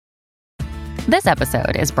This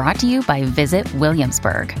episode is brought to you by Visit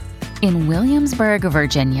Williamsburg. In Williamsburg,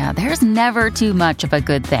 Virginia, there's never too much of a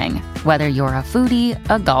good thing. Whether you're a foodie,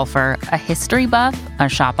 a golfer, a history buff, a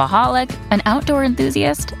shopaholic, an outdoor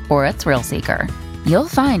enthusiast, or a thrill seeker, you'll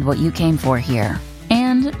find what you came for here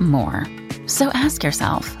and more. So ask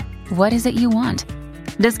yourself, what is it you want?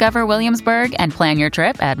 Discover Williamsburg and plan your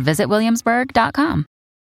trip at visitwilliamsburg.com.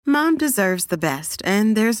 Mom deserves the best,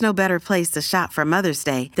 and there's no better place to shop for Mother's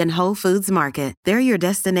Day than Whole Foods Market. They're your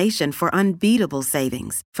destination for unbeatable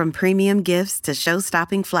savings, from premium gifts to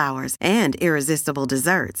show-stopping flowers and irresistible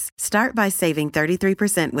desserts. Start by saving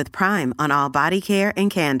 33% with Prime on all body care and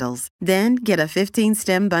candles. Then get a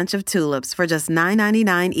 15-stem bunch of tulips for just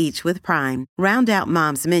 $9.99 each with Prime. Round out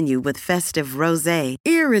Mom's menu with festive rosé,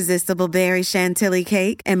 irresistible berry chantilly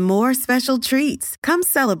cake, and more special treats. Come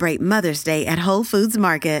celebrate Mother's Day at Whole Foods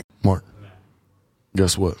Market. Mark,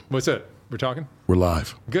 guess what? What's that? We're talking? We're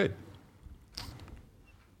live. Good.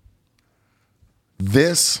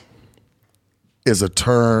 This is a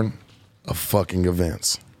turn of fucking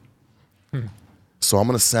events. So I'm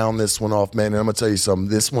going to sound this one off, man, and I'm going to tell you something.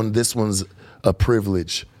 This one's a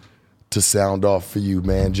privilege to sound off for you,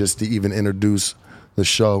 man, just to even introduce the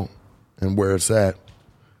show and where it's at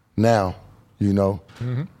now, you know?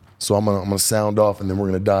 Mm-hmm. So I'm gonna sound off, and then we're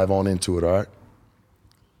going to dive on into it, all right?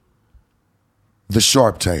 The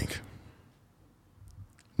Sharp Tank.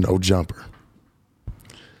 No jumper.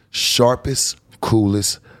 Sharpest,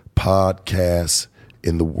 coolest podcast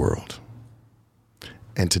in the world.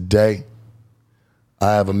 And today,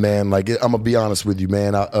 I have a man, like, I'm going to be honest with you,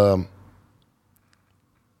 man. I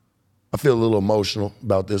feel a little emotional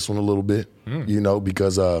about this one a little bit, you know,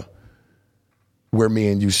 because where me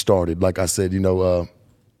and you started, like I said, you know,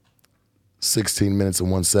 16 minutes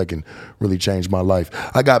and 1 second really changed my life.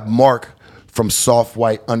 I got Mark from Soft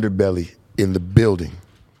White Underbelly in the building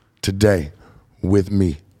today with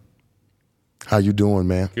me. How you doing,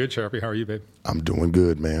 man? Good, Sharpie. How are you, babe? I'm doing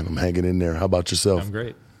good, man. I'm hanging in there. How about yourself? I'm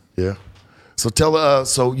great. Yeah. So tell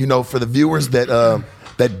so you know, for the viewers that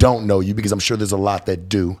that don't know you, because I'm sure there's a lot that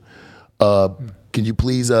do, can you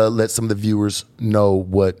please let some of the viewers know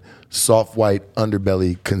what Soft White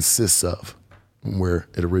Underbelly consists of and where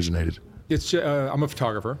it originated? It's I'm a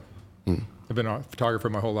photographer. I've been a photographer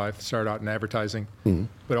my whole life. Started out in advertising,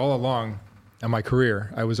 but all along in my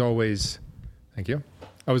career, I was always,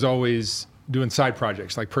 I was always doing side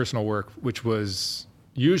projects like personal work, which was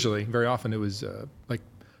usually, very often, it was like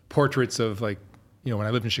portraits of, like, you know, when I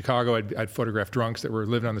lived in Chicago, I'd photograph drunks that were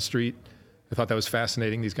living on the street. I thought that was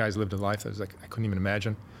fascinating. These guys lived a life that was like I couldn't even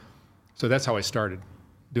imagine. So that's how I started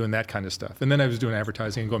doing that kind of stuff. And then I was doing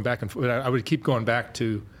advertising and going back and forth. I would keep going back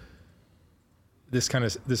to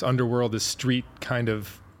this underworld, this street kind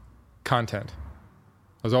of content.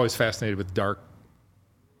 I was always fascinated with dark,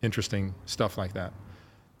 interesting stuff like that.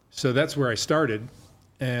 So that's where I started,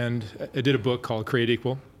 and I did a book called Create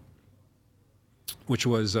Equal, which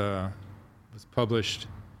was published,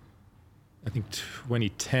 I think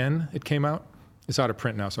 2010 it came out. It's out of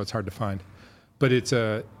print now, so it's hard to find. But it's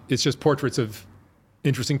just portraits of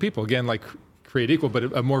interesting people. Again, like Create Equal, but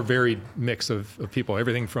a more varied mix of people.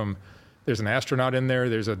 Everything from, there's an astronaut in there,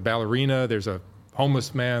 there's a ballerina, there's a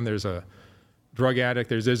homeless man, there's a drug addict,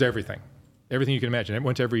 there's everything. Everything you can imagine. It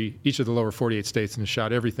went to each of the lower 48 states and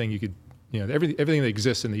shot everything you could, you know, everything that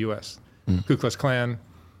exists in the U.S. Ku Klux Klan,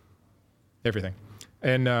 everything.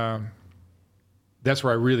 And that's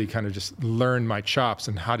where I really kind of just learned my chops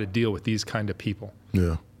and how to deal with these kind of people.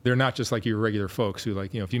 Yeah. They're not just like your regular folks who,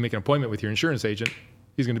 like, you know, if you make an appointment with your insurance agent,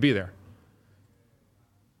 he's going to be there.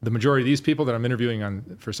 The majority of these people that I'm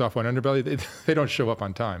interviewing for Soft White Underbelly, they don't show up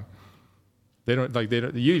on time.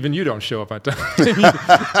 Even you don't show up on time.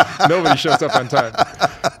 Nobody shows up on time.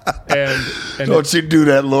 And don't you do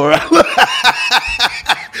that, Laura.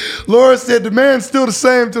 Laura said the man's still the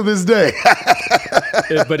same to this day.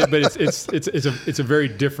 but it's a very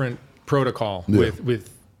different protocol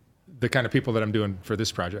with the kind of people that I'm doing for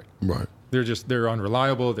this project. Right. They're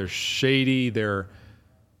unreliable, they're shady, there's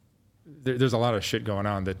a lot of shit going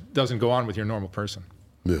on that doesn't go on with your normal person.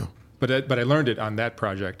 Yeah. But I learned it on that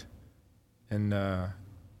project. And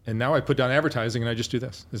now I put down advertising and I just do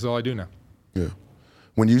this. This is all I do now. Yeah.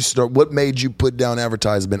 When you start, what made you put down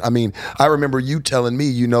advertisement? I mean, I remember you telling me,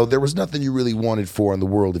 you know, there was nothing you really wanted for in the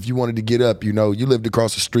world. If you wanted to get up, you know, you lived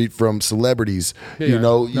across the street from celebrities, you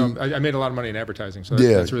know. I made a lot of money in adversizing, so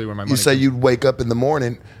that's really where my money You say comes. you'd wake up in the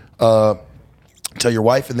morning, tell your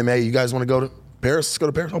wife and them, hey, you guys want to go to Paris? Let's go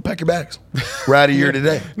to Paris. Oh, pack your bags. We're out of here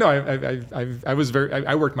today. No,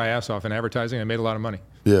 I worked my ass off in advertising. I made a lot of money.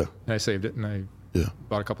 Yeah. And I saved it, and I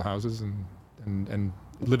bought a couple houses and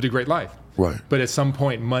lived a great life. Right. But at some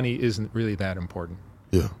point, money isn't really that important.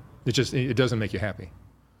 Yeah. It doesn't make you happy.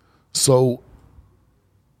 So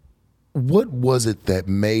what was it that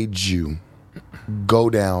made you go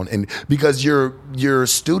down, and because your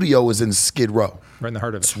studio is in Skid Row. Right in the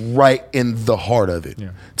heart of it. It's right in the heart of it.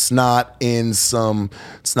 Yeah. It's not in some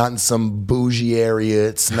bougie area.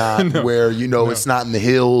 It's not where, it's not in the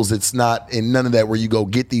hills. It's not in none of that where you go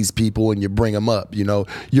get these people and you bring them up.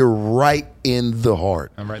 You're right in the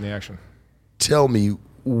heart. I'm right in the action. Tell me,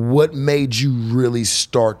 what made you really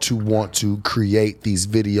start to want to create these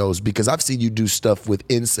videos? Because I've seen you do stuff with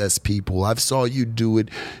incest people. I've saw you do it.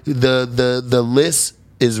 The list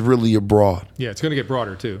is really abroad. Yeah, it's going to get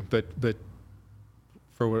broader too. But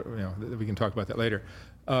for what, we can talk about that later.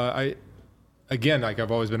 I've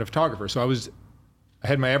always been a photographer, so I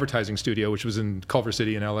had my advertising studio, which was in Culver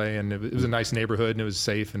City in LA, and it was a nice neighborhood, and it was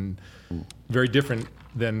safe and very different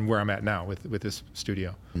than where I'm at now with this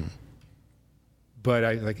studio. But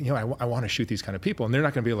I want to shoot these kind of people, and they're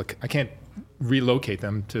not going to be able to, I can't relocate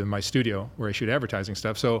them to my studio where I shoot advertising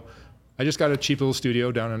stuff. So I just got a cheap little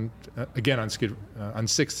studio down on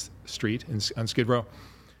 6th Street on Skid Row.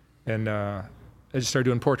 And I just started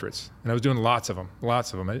doing portraits, and I was doing lots of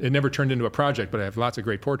them. It never turned into a project, but I have lots of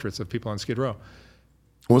great portraits of people on Skid Row.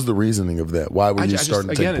 What was the reasoning of that? Why were you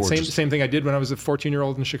starting to take portraits? Same thing I did when I was a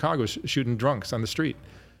 14-year-old in Chicago shooting drunks on the street.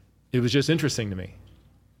 It was just interesting to me.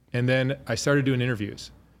 And then I started doing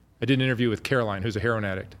interviews. I did an interview with Caroline, who's a heroin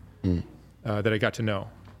addict, that I got to know.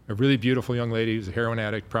 A really beautiful young lady who's a heroin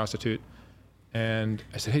addict, prostitute. And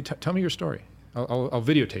I said, hey, tell me your story. I'll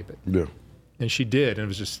videotape it. Yeah. And she did, and it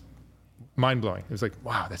was just mind-blowing. It was like,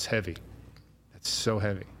 wow, that's heavy. That's so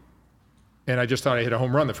heavy. And I just thought I hit a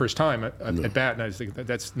home run the first time at bat, and I was thinking,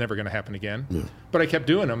 that's never going to happen again. Yeah. But I kept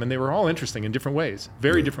doing them, and they were all interesting in different ways,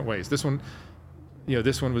 very different ways. This one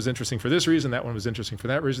was interesting for this reason, that one was interesting for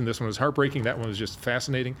that reason, this one was heartbreaking, that one was just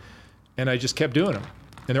fascinating. And I just kept doing them.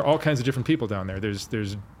 And there are all kinds of different people down there.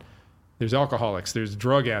 There's alcoholics, there's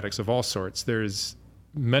drug addicts of all sorts, there's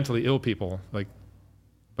mentally ill people, like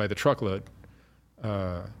by the truckload,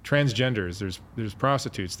 transgenders, there's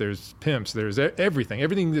prostitutes, there's pimps, there's everything.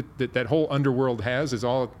 Everything that whole underworld has is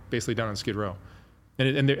all basically down on Skid Row.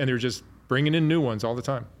 And they're just bringing in new ones all the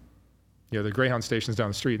time. The Greyhound stations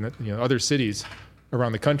down the street, and other cities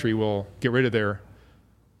around the country will get rid of their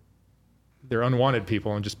unwanted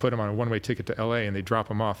people and just put them on a one-way ticket to LA, and they drop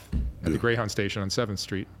them off at the Greyhound station on 7th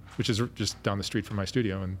Street, which is just down the street from my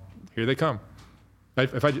studio, and here they come.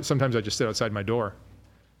 Sometimes I just sit outside my door,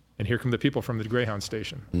 and here come the people from the Greyhound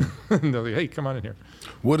station. And they're like, hey, come on in here.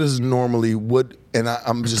 I'm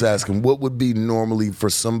just asking, what would be normally for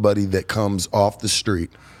somebody that comes off the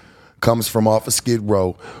street, comes from off of Skid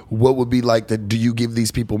Row, what would be like do you give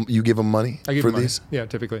these people, you give them money for these? Yeah,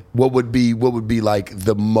 typically. What would be like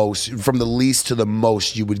the most, from the least to the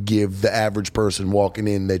most you would give the average person walking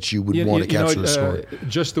in that you would want to capture the story?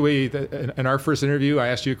 Just the way that in our first interview, I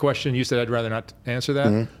asked you a question, you said I'd rather not answer that.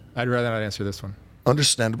 Mm-hmm. I'd rather not answer this one.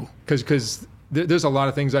 Understandable. Because there's a lot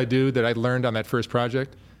of things I do that I learned on that first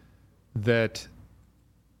project that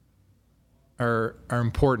are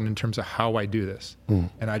important in terms of how I do this,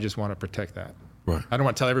 and I just want to protect that. Right. I don't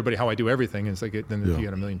want to tell everybody how I do everything. It's like then if you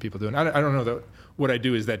got a million people doing, I don't know that what I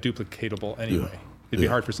do is that duplicatable anyway. It'd be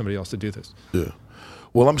hard for somebody else to do this. Yeah.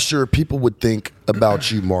 Well, I'm sure people would think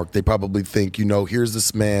about you, Mark. They probably think, here's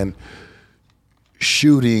this man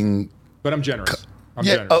shooting. But I'm generous. I'm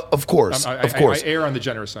generous. Of course. Of course. I err on the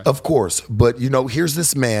generous side. Of course. But here's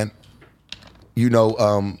this man.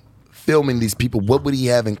 Filming these people, what would he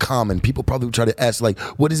have in common? People probably would try to ask,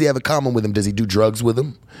 what does he have in common with him? Does he do drugs with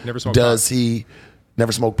him? Never smoke pot. Does he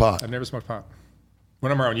never smoke pot? I've never smoked pot.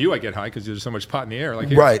 When I'm around you, I get high because there's so much pot in the air.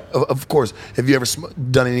 Right, of course. Have you ever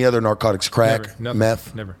done any other narcotics? Crack, never.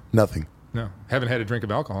 Meth? Never. Nothing? No. Haven't had a drink of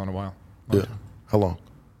alcohol in a while. Yeah. How long?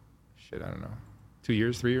 Shit, I don't know. 2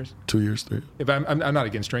 years, 3 years? 2 years, 3 years. If I'm not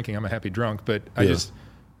against drinking. I'm a happy drunk, but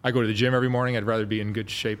I go to the gym every morning. I'd rather be in good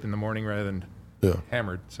shape in the morning rather than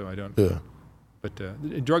hammered, so I don't. Yeah.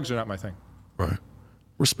 But drugs are not my thing. Right.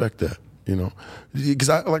 Respect that, because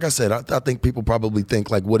like I said, I think people probably think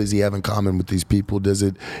what does he have in common with these people? Is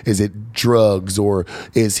it drugs, or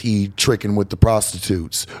is he tricking with the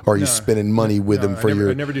prostitutes? Or are you spending money with them for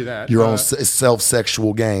I never do that. Your own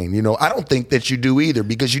self-sexual gain? I don't think that you do either,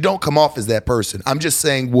 because you don't come off as that person. I'm just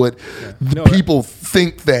saying what people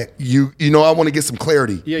think that you. I want to get some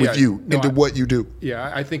clarity with you into what you do.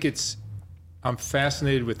 Yeah, I think I'm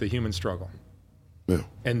fascinated with the human struggle. Yeah.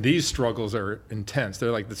 And these struggles are intense.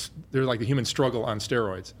 They're like the human struggle on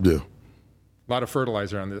steroids. Yeah. A lot of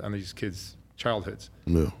fertilizer on these kids' childhoods.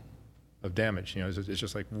 Yeah. of damage. You know, it's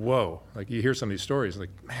just like, whoa. Like you hear some of these stories, like,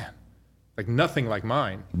 man, like nothing like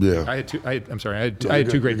mine. Yeah. I had two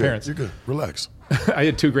great parents. You're good. Relax. I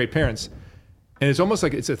had 2 great parents. And it's almost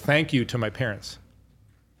like it's a thank you to my parents,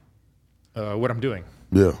 what I'm doing.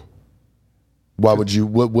 Yeah. Why would you,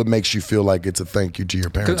 what makes you feel like it's a thank you to your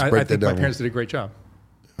parents? I think my parents did a great job.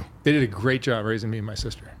 Yeah. They did a great job raising me and my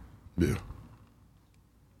sister. Yeah.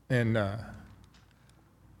 And, you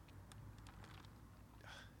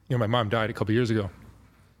know, my mom died a couple years ago.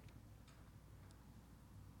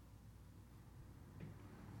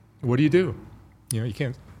 What do? You know, you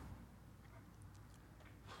can't.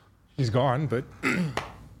 She's gone, but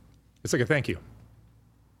it's like a thank you.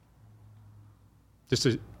 Just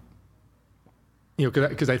to, you know,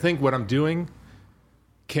 because I think what I'm doing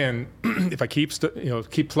can, if I keep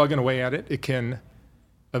plugging away at it, it can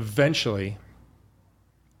eventually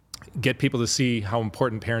get people to see how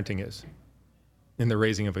important parenting is in the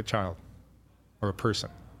raising of a child or a person.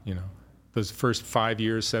 You know, those first 5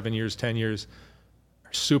 years, 7 years, 10 years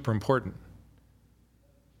are super important.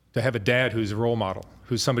 To have a dad who's a role model,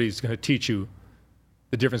 who's somebody who's going to teach you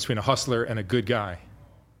the difference between a hustler and a good guy,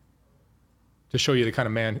 to show you the kind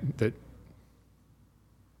of man that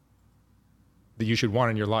you should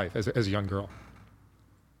want in your life as a young girl,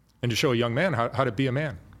 and to show a young man how to be a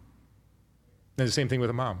man. And the same thing with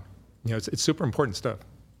a mom. You know, it's super important stuff.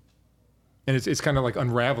 And it's kind of like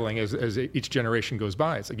unraveling as each generation goes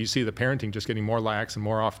by. It's like you see the parenting just getting more lax and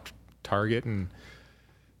more off target, and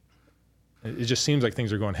it just seems like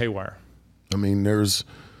things are going haywire. I mean, there's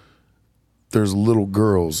little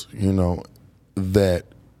girls, you know, that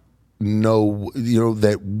know, you know,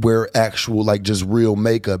 that wear actual, like, just real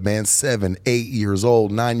makeup, man, 7, 8 years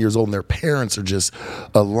old, 9 years old, and their parents are just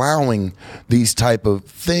allowing these type of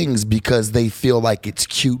things because they feel like it's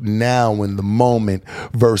cute now in the moment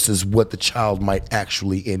versus what the child might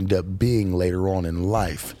actually end up being later on in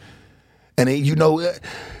life. And you know,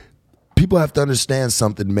 people have to understand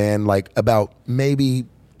something, man. Like about maybe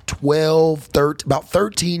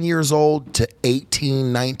 13 years old to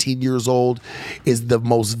 18, 19 years old is the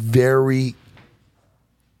most very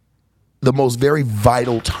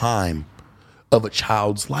vital time of a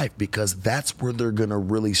child's life, because that's where they're going to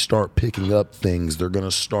really start picking up things. They're going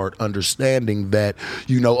to start understanding that,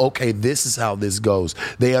 you know, okay, this is how this goes.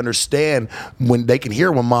 They understand when they can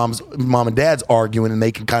hear when mom and dad's arguing, and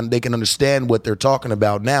they can understand what they're talking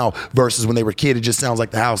about now versus when they were a kid. It just sounds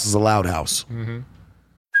like the house is a loud house. Mm-hmm.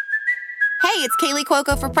 Hey, it's Kaylee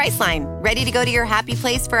Cuoco for Priceline. Ready to go to your happy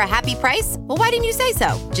place for a happy price? Well, why didn't you say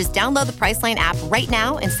so? Just download the Priceline app right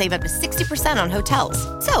now and save up to 60% on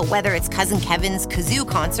hotels. So whether it's Cousin Kevin's Kazoo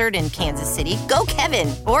Concert in Kansas City, go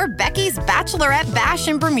Kevin, or Becky's Bachelorette Bash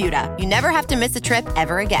in Bermuda, you never have to miss a trip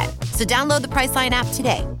ever again. So download the Priceline app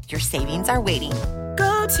today. Your savings are waiting.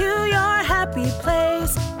 Go to your happy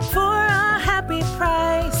place for a happy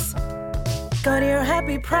price. Go to your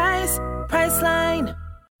happy price, Priceline.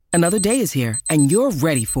 Another day is here, and you're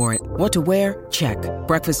ready for it. What to wear? Check.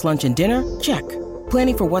 Breakfast, lunch, and dinner? Check.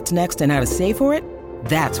 Planning for what's next and how to save for it?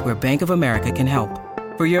 That's where Bank of America can help.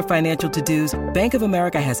 For your financial to-dos, Bank of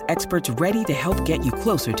America has experts ready to help get you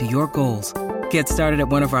closer to your goals. Get started at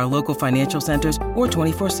one of our local financial centers or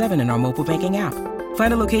 24/7 in our mobile banking app.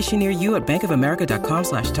 Find a location near you at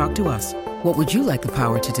bankofamerica.com/talktous. What would you like the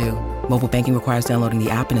power to do? Mobile banking requires downloading the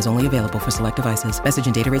app and is only available for select devices. Message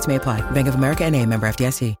and data rates may apply. Bank of America NA, member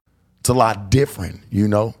FDIC. It's a lot different, you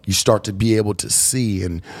know. You start to be able to see,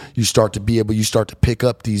 and you start to pick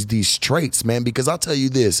up these traits, man. Because I'll tell you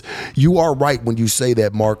this, you are right when you say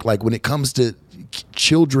that, Mark. Like when it comes to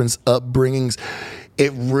children's upbringings,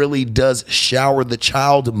 it really does shower the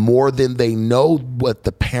child more than they know what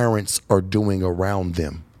the parents are doing around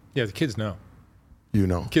them. Yeah, the kids know. You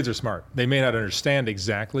know, kids are smart. They may not understand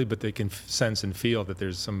exactly, but they can sense and feel that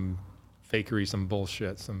there's some fakery, some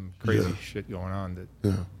bullshit, some crazy shit going on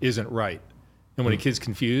that isn't right. And when a kid's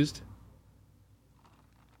confused,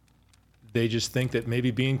 they just think that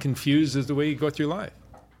maybe being confused is the way you go through life.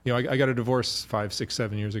 You know, I got a divorce 5 or 6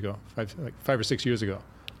 years ago.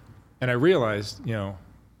 And I realized, you know,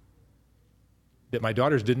 that my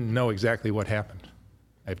daughters didn't know exactly what happened.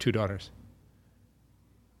 I have 2 daughters.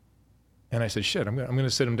 And I said, shit, I'm going to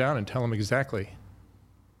sit them down and tell them exactly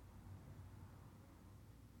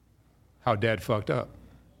how Dad fucked up.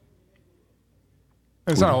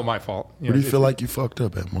 And it's not all my fault. What do you feel like you fucked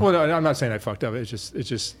up at, Mark? Well, no, I'm not saying I fucked up. It's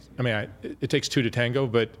just. I mean, it takes 2 to tango.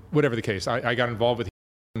 But whatever the case, I got involved with him,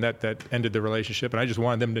 and that ended the relationship. And I just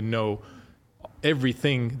wanted them to know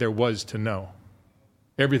everything there was to know,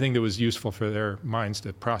 everything that was useful for their minds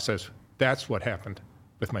to process. That's what happened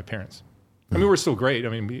with my parents. I mean, we're still great. I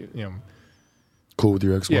mean, Cool with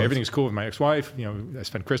your ex-wife? Yeah, everything's cool with my ex-wife. I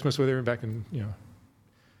spent Christmas with her back in,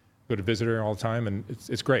 go to visit her all the time, and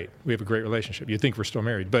it's great. We have a great relationship. You'd think we're still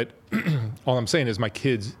married, but all I'm saying is my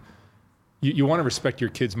kids, you want to respect your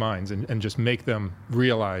kids' minds and just make them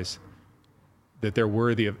realize that they're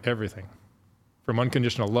worthy of everything, from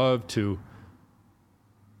unconditional love to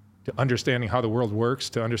understanding how the world works,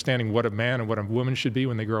 to understanding what a man and what a woman should be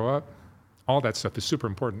when they grow up. All that stuff is super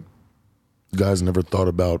important. You guys never thought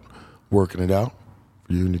about working it out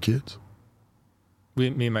for you and your kids? Me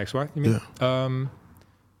and my ex-wife, you mean?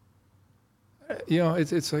 Yeah.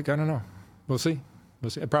 It's like, I don't know. We'll see.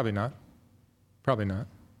 Probably not.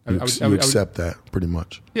 You accept that pretty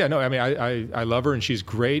much. Yeah, no, I mean, I love her and she's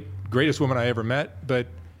great. Greatest woman I ever met, but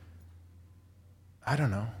I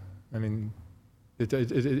don't know. I mean, it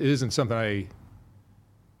isn't something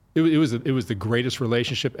it was the greatest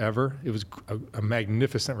relationship ever. It was a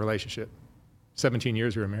magnificent relationship. 17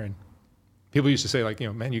 years we were married. People used to say, like,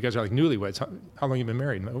 man, you guys are like newlyweds. How long have you been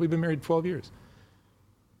married? We've been married 12 years.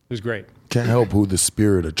 It was great. Can't help who the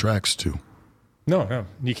spirit attracts to. No,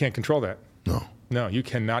 you can't control that. No, you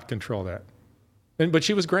cannot control that. But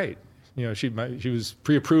she was great. She was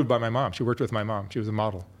pre-approved by my mom. She worked with my mom. She was a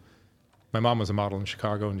model. My mom was a model in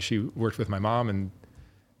Chicago, and she worked with my mom. And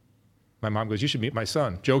my mom goes, "You should meet my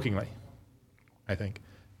son," jokingly, I think.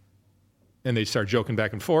 And they started joking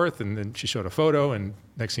back and forth, and then she showed a photo, and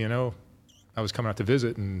next thing you know, I was coming out to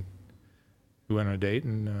visit, and we went on a date,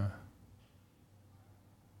 and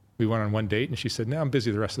we went on one date, and she said, "No, I'm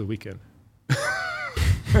busy the rest of the weekend."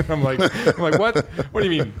 I'm like, what? What do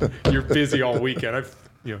you mean you're busy all weekend?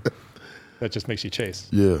 That just makes you chase.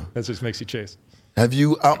 Yeah. That just makes you chase. Have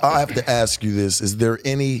you, I have to ask you this,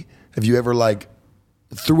 have you ever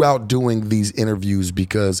throughout doing these interviews,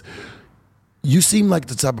 because you seem like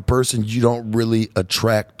the type of person you don't really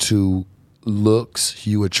attract to looks,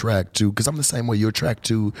 you attract to, because I'm the same way, you attract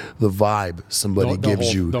to the vibe somebody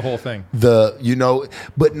gives you. The whole thing.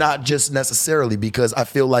 But not just necessarily, because I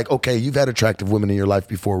feel like, okay, you've had attractive women in your life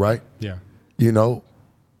before, right? Yeah. They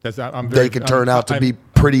can turn out to be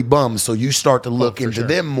pretty bums, so you start to look into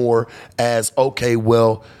them more as, okay,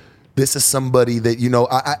 well, this is somebody that,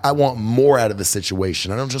 I want more out of the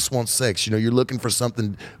situation. I don't just want sex. You're looking for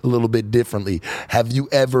something a little bit differently. Have you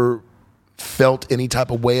ever felt any type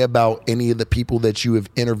of way about any of the people that you have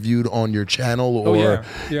interviewed on your channel, or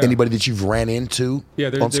anybody that you've ran into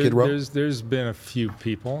on Skid Row? There's been a few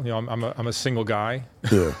people. I'm a single guy.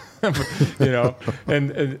 Yeah.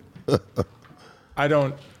 And I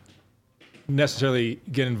don't necessarily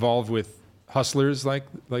get involved with hustlers like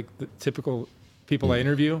the typical people I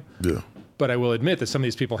interview. Yeah. But I will admit that some of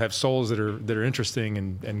these people have souls that are interesting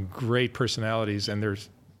and great personalities, and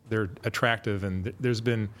they're attractive, and there's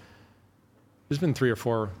been 3 or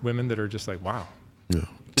 4 women that are just like, wow. Yeah.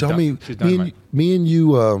 Tell me, me and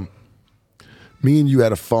you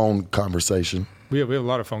had a phone conversation. We have a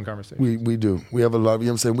lot of phone conversations. We do. We have a lot. You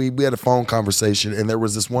know what I'm saying? We had a phone conversation, and there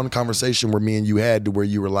was this one conversation where me and you had to where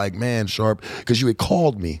you were like, "Man, Sharp," because you had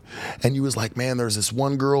called me, and you was like, "Man, there's this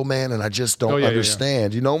one girl, man, and I just don't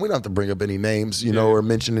understand." We don't have to bring up any names, or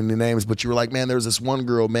mention any names, but you were like, "Man, there's this one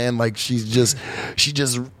girl, man, like she just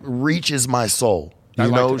reaches my soul." I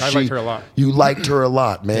liked her a lot. You liked her a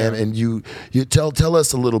lot, man, and you tell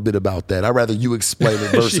us a little bit about that. I'd rather you explain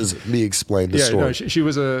it versus me explain the story. No, she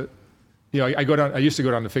was a. I used to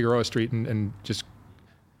go down to Figueroa Street and just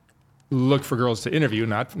look for girls to interview,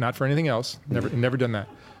 not for anything else. Never done that.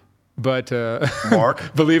 But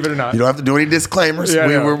Mark, believe it or not, you don't have to do any disclaimers. Yeah,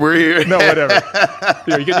 we're here. No, whatever.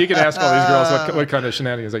 You can ask all these girls what kind of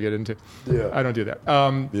shenanigans I get into. Yeah, I don't do that.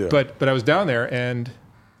 But I was down there, and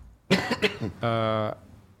I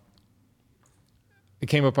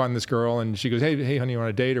came up on this girl, and she goes, "Hey, honey, you want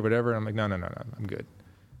a date or whatever?" And I'm like, "No, I'm good."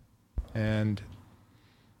 And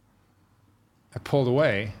I pulled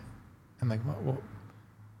away. I'm like, well,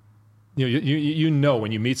 you know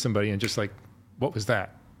when you meet somebody and just like, what was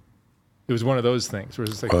that? It was one of those things where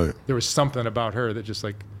it's like there was something about her that just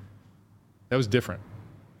like that was different.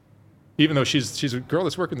 Even though she's a girl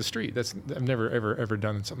that's working the street, I've never ever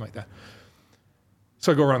done something like that.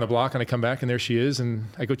 So I go around the block and I come back and there she is, and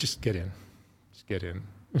I go, just get in.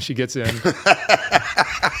 And she gets in.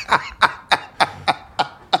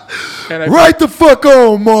 Right the fuck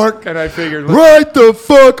on, Mark. And I figured, right the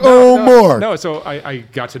fuck on, Mark. No, so I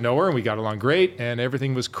got to know her, and we got along great, and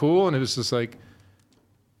everything was cool, and it was just like,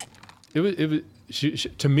 to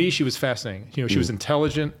me, she was fascinating. She was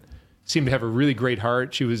intelligent, seemed to have a really great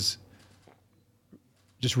heart. She was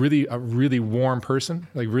just a really warm person,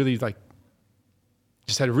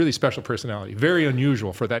 just had a really special personality. Very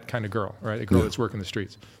unusual for that kind of girl, right? A girl that's working the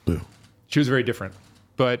streets. Yeah. She was very different,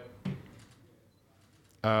 but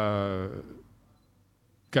got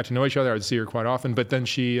to know each other. I would see her quite often, but then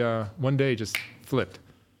she one day just flipped.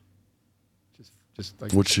 Just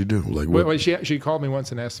like, What'd she do? Like what? Well, she called me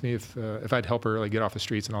once and asked me if I'd help her like get off the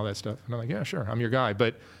streets and all that stuff. And I'm like, yeah, sure, I'm your guy,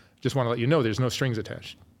 but just want to let you know there's no strings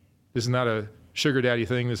attached. This is not a sugar daddy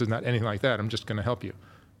thing. This is not anything like that. I'm just going to help you,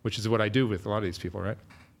 which is what I do with a lot of these people, right?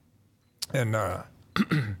 And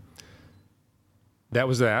that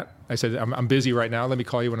was that. I said, I'm busy right now. Let me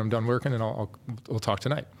call you when I'm done working, and we'll talk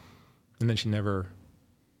tonight. And then she never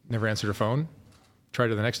answered her phone. Tried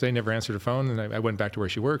her the next day, never answered her phone. And I went back to where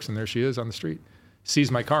she works, and there she is on the street.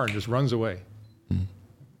 Sees my car and just runs away.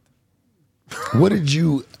 What did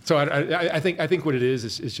you? So I think what it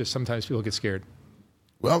is just sometimes people get scared.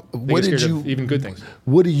 Well, what did you? Even good things.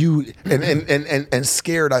 What do you? And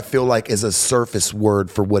scared, I feel like, is a surface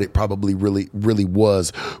word for what it probably really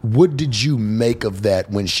was. What did you make of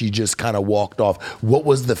that when she just kind of walked off? What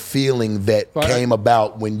was the feeling that came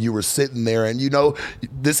about when you were sitting there and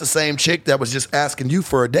this is the same chick that was just asking you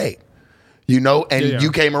for a date? And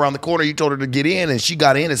you came around the corner, you told her to get in, and she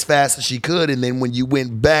got in as fast as she could. And then when you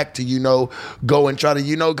went back to, go and try to,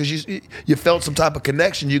 because you felt some type of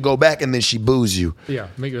connection, you go back and then she boos you. Yeah,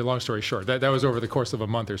 make a long story short. That was over the course of a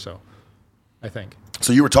month or so, I think.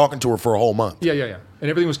 So you were talking to her for a whole month? Yeah. And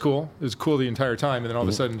everything was cool. It was cool the entire time. And then all of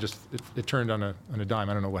a sudden, just it turned on a dime.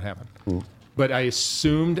 I don't know what happened. But I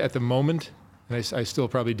assumed at the moment, and I still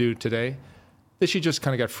probably do today, that she just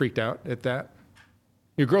kind of got freaked out at that.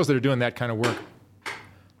 Girls that are doing that kind of work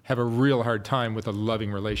have a real hard time with a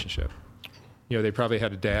loving relationship. They probably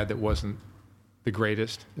had a dad that wasn't the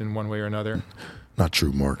greatest in one way or another. Not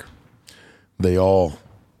true, Mark. They all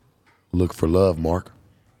look for love, Mark.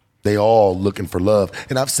 They all looking for love.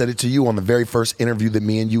 And I've said it to you on the very first interview that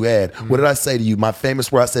me and you had. What did I say to you? My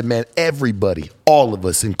famous word, I said, man, everybody, all of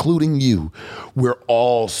us, including you, we're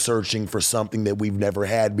all searching for something that we've never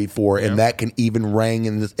had before. Yeah. And that can even ring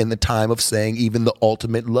in the time of saying even the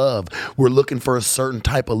ultimate love. We're looking for a certain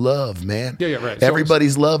type of love, man. Yeah, right.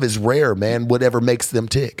 Everybody's love is rare, man, whatever makes them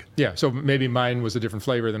tick. Yeah, so maybe mine was a different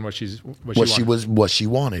flavor than what she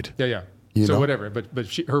wanted. Yeah. So whatever, but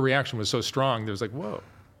her reaction was so strong, there was like, whoa.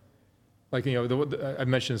 Like, I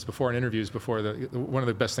mentioned this before in interviews before, one of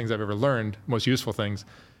the best things I've ever learned, most useful things,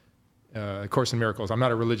 Course in Miracles. I'm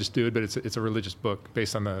not a religious dude, but it's a religious book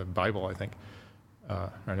based on the Bible, I think.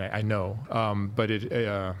 And I know. But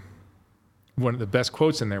one of the best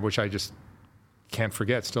quotes in there, which I just can't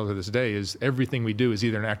forget still to this day, is everything we do is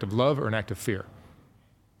either an act of love or an act of fear.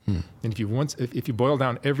 And if you boil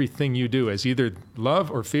down everything you do as either love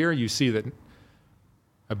or fear, you see that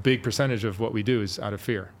a big percentage of what we do is out of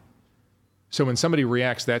fear. So when somebody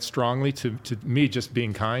reacts that strongly to me just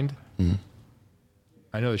being kind,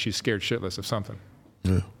 I know that she's scared shitless of something.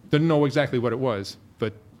 Yeah. Didn't know exactly what it was,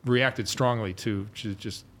 but reacted strongly to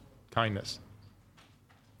just kindness.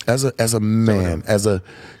 As a man,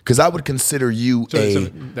 because I would consider you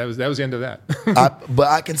that was the end of that. But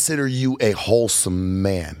I consider you a wholesome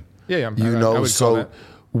man. Yeah. I would call that.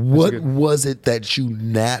 What was it that you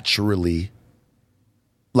naturally?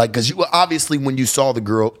 Like, because you obviously, when you saw the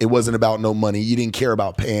girl, it wasn't about no money. You didn't care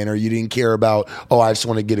about paying her. You didn't care about, I just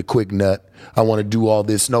want to get a quick nut. I want to do all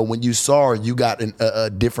this. No, when you saw her, you got a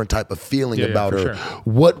different type of feeling about her. Sure.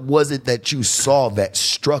 What was it that you saw that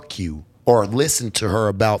struck you, or listened to her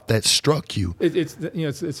about that struck you?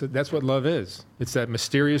 That's what love is. It's that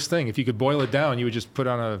mysterious thing. If you could boil it down, you would just put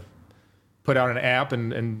out an app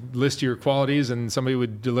and list your qualities, and somebody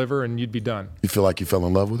would deliver, and you'd be done. You feel like you fell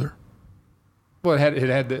in love with her? Well, it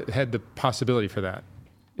had the possibility for that.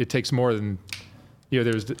 It takes more than, there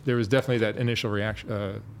was definitely that initial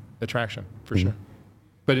attraction for sure,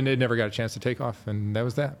 but it never got a chance to take off, and that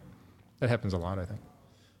was that. That happens a lot, I think.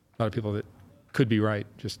 A lot of people that could be right,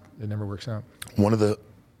 just it never works out. Because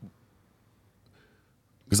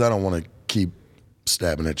I don't want to keep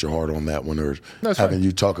stabbing at your heart on that one, or that's having fine.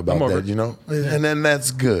 You talk about that, and then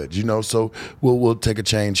that's good, so we'll take a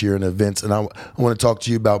change here in events, and I want to talk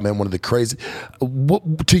to you about, man, one of the crazy,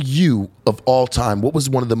 to you of all time, what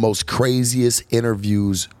was one of the most craziest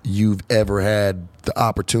interviews you've ever had the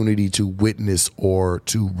opportunity to witness or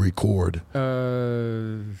to record?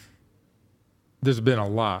 There's been a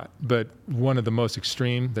lot, but one of the most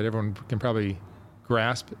extreme that everyone can probably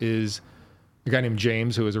grasp is a guy named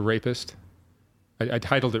James, who was a rapist. I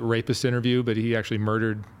titled it Rapist Interview, but he actually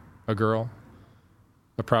murdered a girl,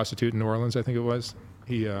 a prostitute in New Orleans, I think it was.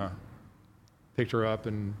 He picked her up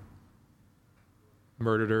and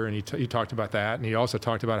murdered her, and he talked about that. And he also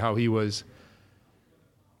talked about how he was,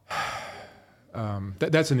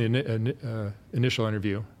 that's an initial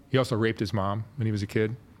interview. He also raped his mom when he was a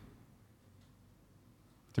kid.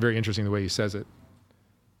 It's very interesting the way he says it.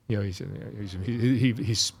 You know,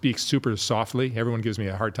 he speaks super softly. Everyone gives me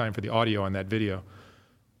a hard time for the audio on that video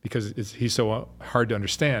because he's so hard to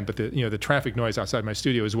understand. But the traffic noise outside my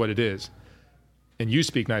studio is what it is, and you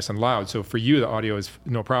speak nice and loud. So for you, the audio is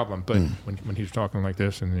no problem. But when he's talking like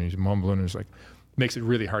this and he's mumbling, it's like makes it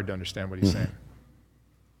really hard to understand what he's saying.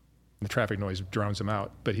 The traffic noise drowns him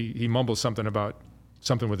out. But he mumbles something about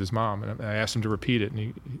something with his mom, and I asked him to repeat it,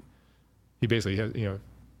 and he basically has,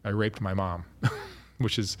 I raped my mom.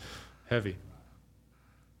 Which is heavy.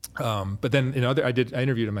 But then I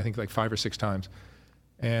interviewed him, I think, like 5 or 6 times.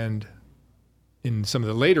 And in some of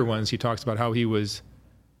the later ones, he talks about how he was,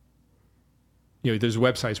 there's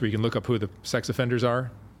websites where you can look up who the sex offenders are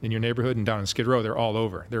in your neighborhood, and down in Skid Row, they're all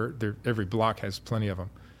over. Every block has plenty of them.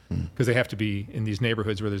 Because they have to be in these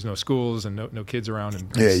neighborhoods where there's no schools and no kids around.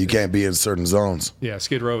 And you can't be in certain zones. Yeah,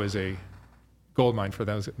 Skid Row is a gold mine for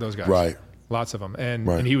those guys. Right. Lots of them.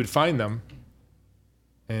 And he would find them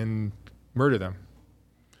and murder them.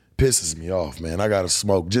 Pisses me off, man. I gotta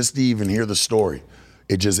smoke just to even hear the story.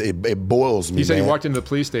 It boils me. He said man. He walked into the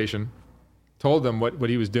police station, told them what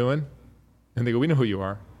he was doing, and they go, "We know who you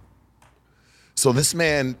are." So this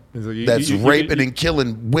man like, that's raping and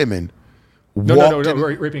killing women. No,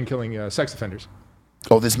 raping and killing sex offenders.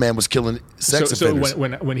 Oh, this man was killing sex offenders. So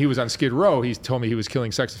when he was on Skid Row, he told me he was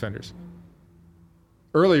killing sex offenders.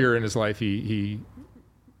 Earlier in his life, he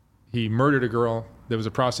murdered a girl that was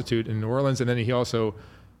a prostitute in New Orleans, and then he also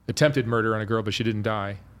attempted murder on a girl, but she didn't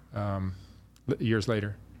die years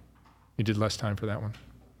later. He did less time for that one.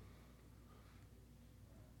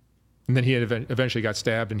 And then he had eventually got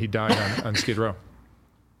stabbed, and he died on Skid Row.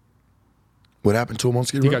 What happened to him on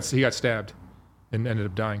Skid Row? He got stabbed and ended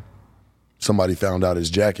up dying. Somebody found out his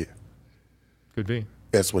jacket. Could be.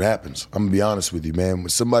 That's what happens. I'm going to be honest with you, man.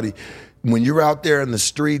 When you're out there in the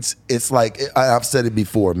streets, it's like, I've said it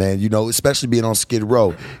before, man, especially being on Skid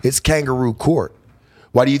Row, it's kangaroo court.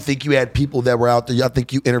 Why do you think you had people that were out there? I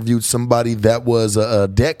think you interviewed somebody that was a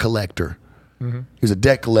debt collector. Mm-hmm. He was a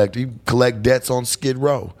debt collector. You collect debts on Skid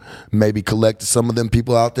Row. Maybe collect some of them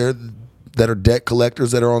people out there that are debt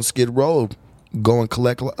collectors that are on Skid Row, go and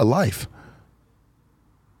collect a life.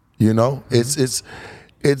 Mm-hmm.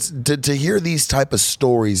 It's to hear these type of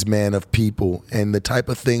stories, man, of people and the type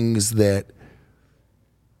of things that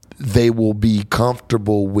they will be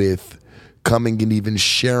comfortable with coming and even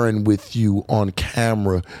sharing with you on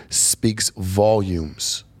camera speaks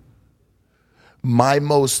volumes.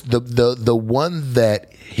 The one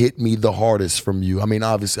that hit me the hardest from you, I mean,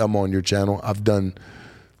 obviously I'm on your channel. I've done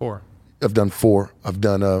 4. I've done 4. I've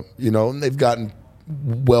done, and they've gotten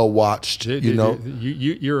well watched,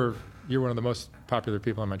 You're one of the most popular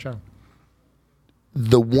people on my channel.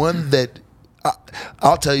 The one that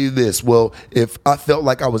I'll tell you this. Well, if I felt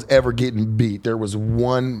like I was ever getting beat, there was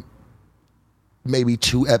one, maybe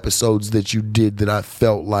 2 episodes that you did that I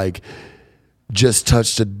felt like just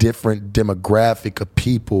touched a different demographic of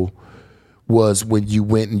people, was when you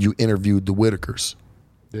went and you interviewed the Whitakers.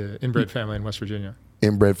 The inbred family in West Virginia.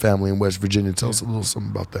 Inbred family in West Virginia. Tell us a little something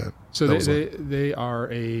about that. So they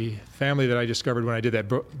are a family that I discovered when I did that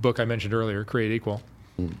book I mentioned earlier, Create Equal.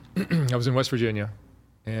 I was in West Virginia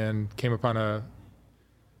and came upon a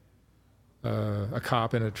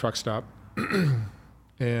cop in a truck stop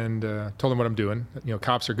and told him what I'm doing.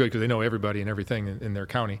 Cops are good because they know everybody and everything in their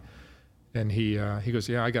county. And he goes,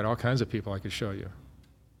 "Yeah, I got all kinds of people I could show you."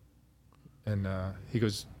 And he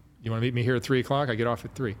goes, "You want to meet me here at 3:00? I get off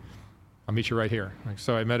at 3. I'll meet you right here."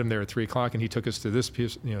 So I met him there at 3:00, and he took us to this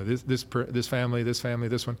piece, this family, this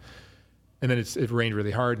one, and then it rained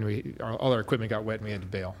really hard, and all our equipment got wet, and we had to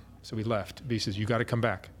bail. So we left. But he says, "You got to come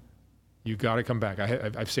back. You got to come back.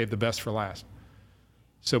 I've saved the best for last."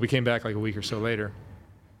 So we came back like a week or so later,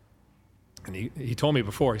 and he told me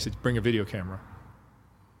before. He said, "Bring a video camera."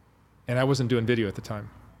 And I wasn't doing video at the time.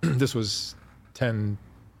 This was 10,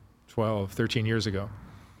 12, 13 years ago.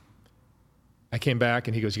 I came back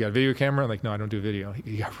and he goes, "You got a video camera?" I'm like, "No, I don't do video."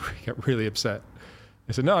 He got really upset.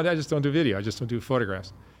 I said, "No, I just don't do video. I just don't do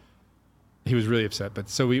photographs." He was really upset. But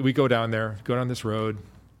so we go down this road.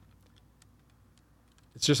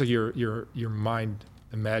 It's just like your mind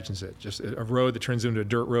imagines it. Just a road that turns into a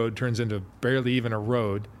dirt road, turns into barely even a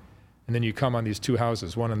road. And then you come on these 2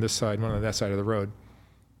 houses, one on this side, one on that side of the road.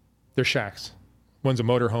 They're shacks. One's a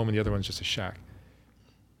motor home and the other one's just a shack.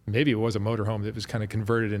 Maybe it was a motor home that was kind of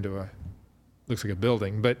converted into looks like a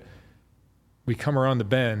building. But we come around the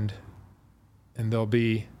bend and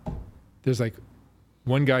there's like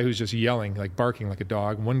one guy who's just yelling, like barking like a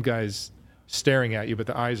dog. One guy's staring at you, but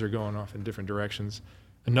the eyes are going off in different directions.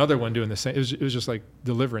 Another one doing the same. It was just like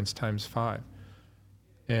Deliverance times 5.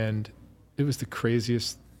 And it was the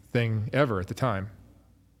craziest thing ever at the time.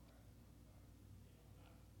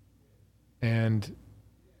 And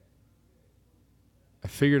I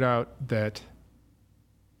figured out that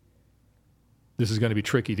this is going to be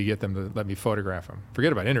tricky to get them to let me photograph them.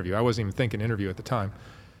 Forget about interview. I wasn't even thinking interview at the time.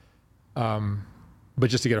 But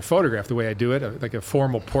just to get a photograph, the way I do it, like a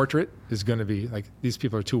formal portrait is going to be like, these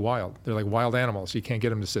people are too wild. They're like wild animals. You can't get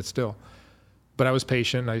them to sit still. But I was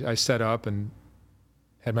patient. I set up and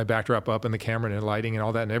had my backdrop up and the camera and the lighting and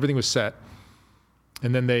all that, and everything was set.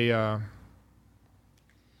 And then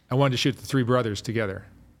I wanted to shoot the three brothers together.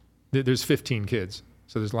 There's 15 kids,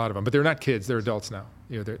 so there's a lot of them. But they're not kids. They're adults now.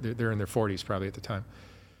 You know, they're in their 40s probably at the time.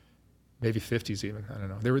 Maybe 50s even. I don't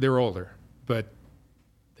know. They were older, but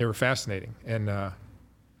they were fascinating. And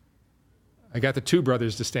I got the two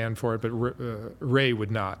brothers to stand for it, but Ray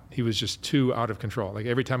would not. He was just too out of control. Like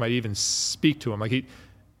every time I'd even speak to him, like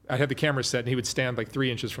I'd have the camera set and he would stand like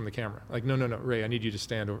 3 inches from the camera. Like, no, Ray, I need you to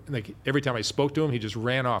stand over. Like every time I spoke to him, he just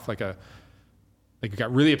ran off like he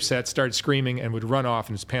got really upset, started screaming, and would run off,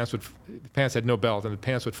 and his pants had no belt, and the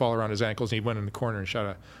pants would fall around his ankles, and he went in the corner and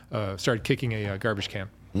started kicking a garbage can.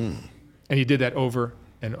 And he did that over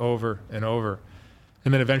and over and over.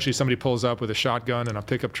 And then eventually somebody pulls up with a shotgun and a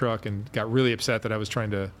pickup truck and got really upset that I was trying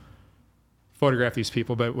to photograph these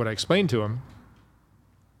people. But what I explained to him,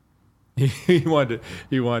 he wanted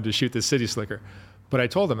to shoot the city slicker. But I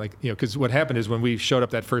told him, like, you know, because what happened is when we showed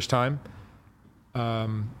up that first time,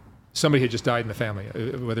 somebody had just died in the family,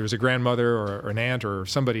 whether it was a grandmother or an aunt or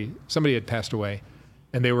somebody had passed away,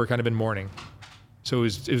 and they were kind of in mourning. So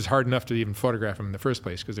it was hard enough to even photograph them in the first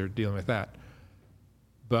place because they were dealing with that.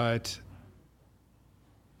 But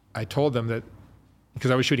I told them that,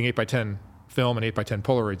 because I was shooting 8x10 film and 8x10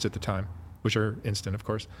 Polaroids at the time, which are instant, of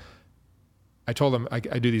course. I told them I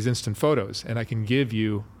do these instant photos, and I can give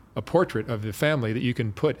you a portrait of the family that you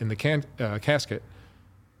can put in the casket,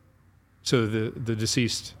 so the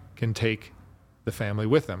deceased can take the family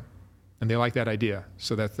with them. And they like that idea,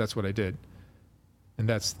 so that's what I did. And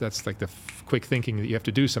that's like the quick thinking that you have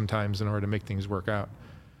to do sometimes in order to make things work out.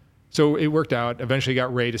 So it worked out. Eventually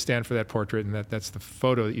got Ray to stand for that portrait, and that's the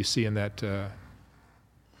photo that you see in that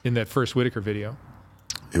first Whitaker video.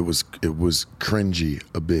 It was cringy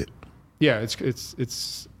a bit. Yeah, it's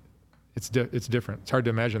different. It's hard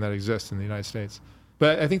to imagine that exists in the United States,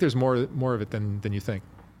 but I think there's more of it than you think.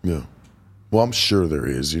 Yeah. Well, I'm sure there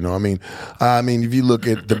is. You know, I mean, if you look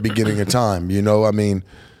at the beginning of time, you know, I mean,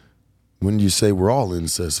 when you say we're all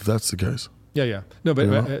incest, if that's the case. Yeah. No,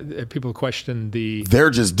 but people question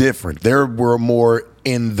They're just different. There were more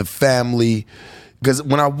in the family, because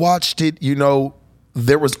when I watched it, you know,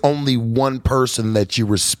 there was only one person that you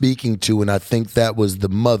were speaking to, and I think that was the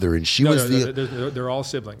mother, and they're all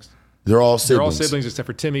siblings. They're all siblings. They're all siblings except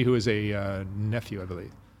for Timmy, who is a nephew, I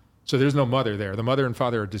believe. So there's no mother there. The mother and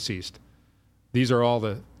father are deceased. These are all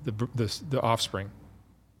the offspring.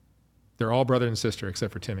 They're all brother and sister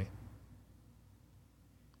except for Timmy.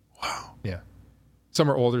 Wow. Yeah. Some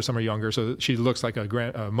are older, some are younger. So she looks like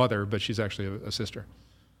a mother, but she's actually a sister.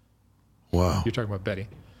 Wow. You're talking about Betty.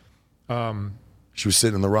 She was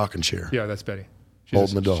sitting in the rocking chair. Yeah, that's Betty.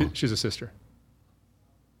 Holding the dog. She's a sister.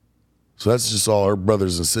 So that's just all her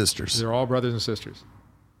brothers and sisters. They're all brothers and sisters.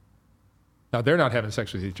 Now, they're not having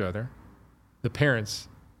sex with each other. The parents...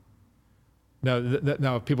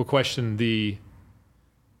 Now people question if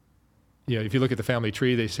you look at the family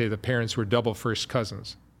tree, they say the parents were double first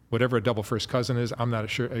cousins. Whatever a double first cousin is, I'm not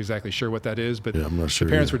exactly sure what that is, but I'm not sure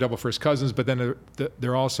the parents either. were double first cousins, but then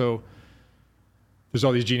they're also, there's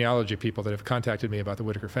all these genealogy people that have contacted me about the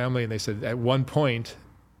Whitaker family, and they said at one point,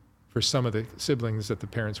 for some of the siblings, that the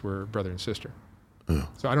parents were brother and sister. Yeah.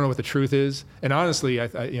 So I don't know what the truth is. And honestly,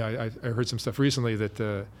 I heard some stuff recently that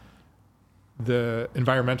the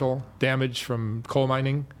environmental damage from coal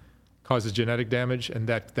mining causes genetic damage, and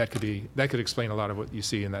that could explain a lot of what you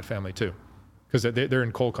see in that family too, because they're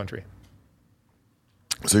in coal country.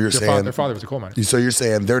 So you're saying their father was a coal miner. So you're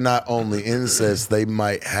saying they're not only incest, they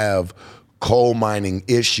might have coal mining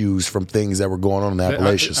issues from things that were going on in the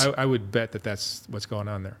Appalachians. I would bet that's what's going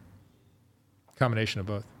on there. Combination of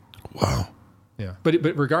both. Wow. Yeah, but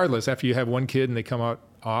regardless, after you have one kid and they come out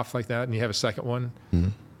off like that, and you have a second one,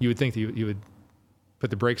 you would think that you would put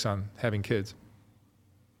the brakes on having kids.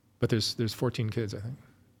 But there's 14 kids, I think.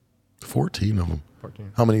 14 of them.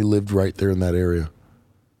 14. How many lived right there in that area?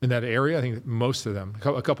 In that area, I think most of them.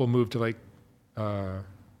 A couple moved to like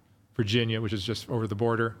Virginia, which is just over the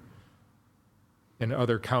border, and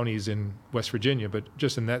other counties in West Virginia. But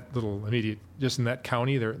just in that just in that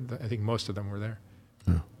county, I think most of them were there.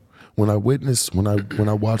 Yeah. When I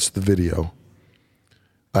watched the video,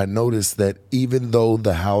 I noticed that even though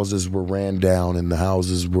the houses were ran down and the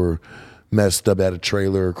houses were messed up at a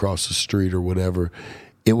trailer across the street or whatever,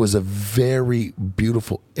 It was a very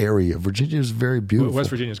beautiful area. Virginia is very beautiful.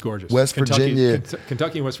 West Virginia is gorgeous. Virginia,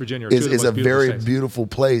 Kentucky and West Virginia are two of the is most a beautiful very states. beautiful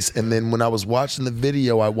place. And then when I was watching the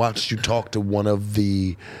video, I watched you talk to one of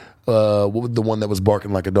the, what was the one that was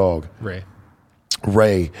barking like a dog?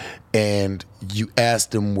 Ray. And you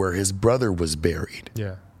asked him where his brother was buried.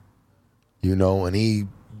 Yeah. You know, and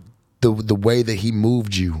the way that he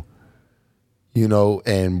moved you, you know,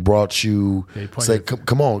 and brought you, say,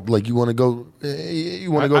 come on, like you want to go,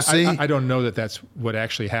 see? I don't know that that's what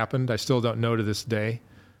actually happened. I still don't know to this day.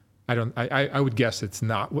 I would guess it's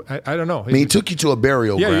not. I don't know. I mean, he took you to a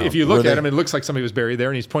burial ground. Yeah, if you look at him, it looks like somebody was buried there,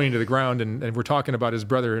 and he's pointing to the ground, and we're talking about his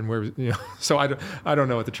brother, and where, you know. So I don't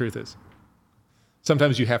know what the truth is.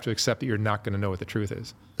 Sometimes you have to accept that you're not going to know what the truth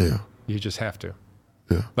is. Yeah. You just have to.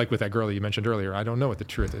 Yeah. Like with that girl that you mentioned earlier, I don't know what the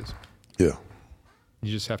truth is. Yeah.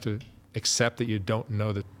 You just have to accept that you don't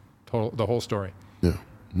know the whole story. Yeah.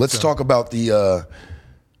 Let's talk about the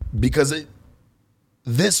because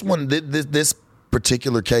this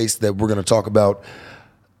particular case that we're going to talk about,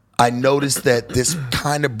 I noticed that this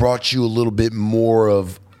kind of brought you a little bit more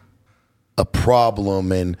of a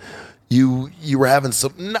problem, and you were having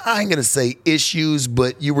some, I ain't going to say issues,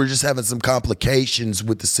 but you were just having some complications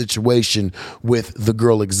with the situation with the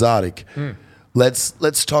girl Exotic.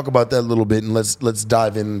 Let's talk about that a little bit, and let's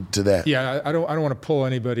dive into that. Yeah, I don't want to pull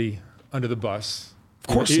anybody under the bus. Of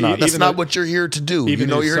course not. That's not what you're here to do. You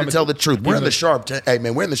know, you're here to tell the truth. We're in the Sharp Tank. Hey,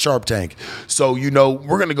 man, we're in the Sharp Tank. So, you know,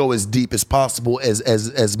 we're going to go as deep as possible,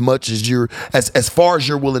 as much as as far as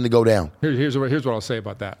you're willing to go down. Here's what I'll say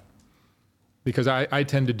about that. Because I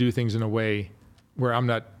tend to do things in a way where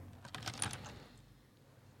I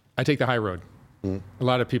take the high road. A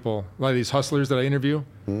lot of these hustlers that I interview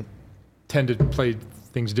tend to play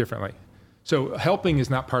things differently. So helping is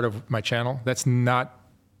not part of my channel. That's not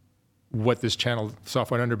what this channel,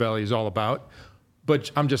 Soft White Underbelly, is all about.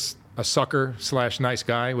 But I'm just a sucker / nice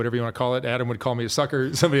guy, whatever you want to call it. Adam would call me a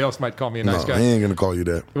sucker. Somebody else might call me a nice guy. He ain't going to call you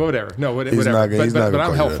that. Whatever. No, whatever. But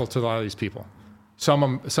I'm helpful to a lot of these people.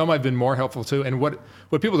 Some I've been more helpful to. And what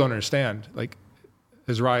people don't understand, like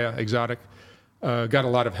Azraya Exotic, got a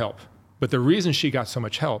lot of help. But the reason she got so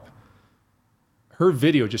much help, her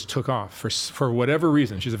video just took off for whatever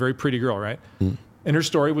reason. She's a very pretty girl, right? And her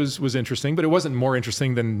story was interesting, but it wasn't more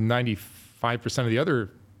interesting than 95% of the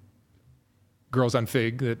other girls on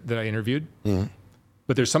Fig that I interviewed.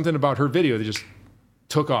 But there's something about her video that just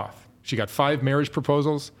took off. She got 5 marriage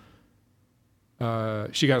proposals.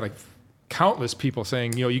 She got like countless people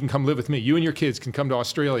saying, you know, you can come live with me. You and your kids can come to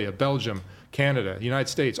Australia, Belgium, Canada, United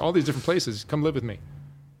States, all these different places. Come live with me.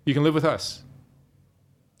 You can live with us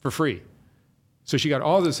for free. So she got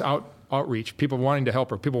all this outreach, people wanting to help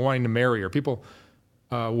her, people wanting to marry her, people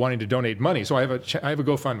wanting to donate money. So I have a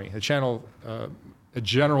GoFundMe, a channel, a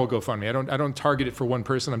general GoFundMe. I don't target it for one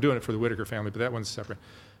person. I'm doing it for the Whitaker family, but that one's separate.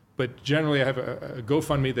 But generally, I have a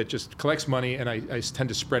GoFundMe that just collects money, and I tend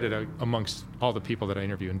to spread it out amongst all the people that I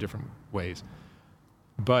interview in different ways.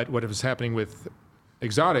 But what was happening with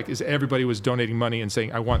Exotic is everybody was donating money and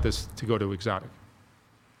saying, I want this to go to Exotic.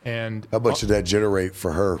 And how much did that generate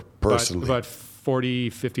for her personally? About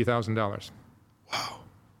 $40,000, $50,000. Wow.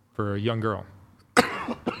 For a young girl.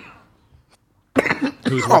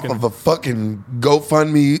 Who's off of a fucking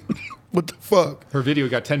GoFundMe. What the fuck? Her video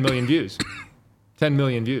got 10 million views. 10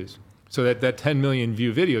 million views. So that 10 million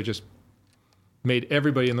view video just made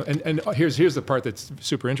everybody and here's the part that's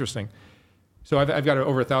super interesting. So I've got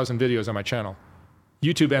over 1,000 videos on my channel.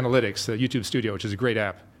 YouTube Analytics, the YouTube Studio, which is a great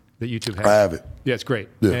app that YouTube has. I have it. Yeah, it's great.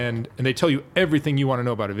 Yeah. And they tell you everything you want to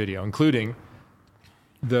know about a video, including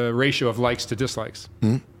the ratio of likes to dislikes.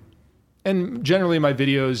 And generally my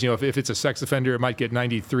videos, you know, if it's a sex offender, it might get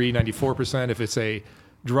 93, 94%. If it's a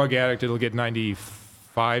drug addict, it'll get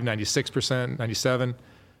 95, 96%, 97.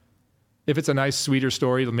 If it's a nice, sweeter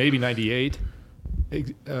story, maybe 98.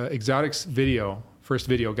 Exotic's first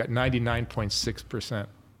video, got 99.6%.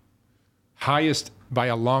 Highest by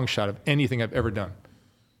a long shot of anything I've ever done.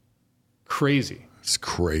 Crazy. It's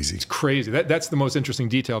crazy. It's crazy. That's the most interesting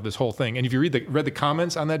detail of this whole thing. And if you read the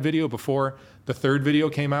comments on that video before the third video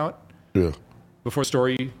came out, before the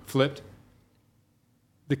story flipped,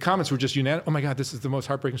 the comments were just unanimous. Oh my God, this is the most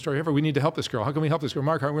heartbreaking story ever. We need to help this girl. How can we help this girl?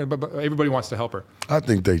 Mark, everybody wants to help her. I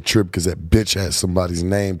think they tripped because that bitch has somebody's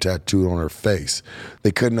name tattooed on her face.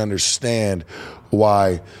 They couldn't understand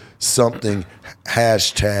why something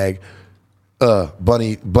hashtag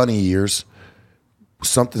bunny ears,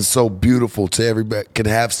 something so beautiful to everybody, could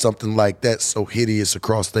have something like that so hideous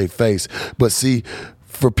across their face. But see,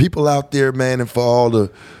 for people out there, man, and for all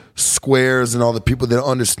the squares and all the people that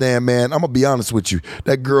understand, man, I'm gonna be honest with you.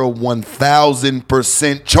 That girl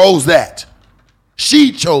 1,000% chose that.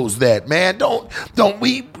 She chose that, man.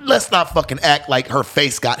 Let's not fucking act like her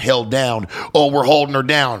face got held down. Oh, we're holding her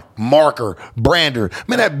down. Mark her, brand her.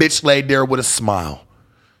 Man, that bitch laid there with a smile.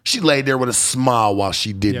 She laid there with a smile while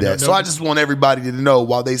she did that. So I just want everybody to know,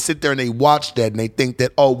 while they sit there and they watch that and they think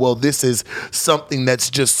that, oh, well, this is something that's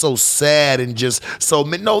just so sad and just so,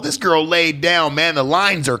 no, this girl laid down, man. The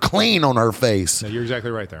lines are clean on her face. No, you're exactly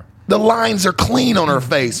right there. The lines are clean on her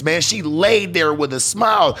face, man. She laid there with a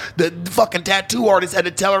smile. The fucking tattoo artist had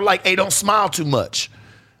to tell her, like, hey, don't smile too much.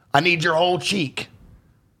 I need your whole cheek.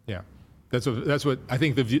 Yeah. That's what I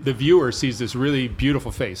think the viewer sees, this really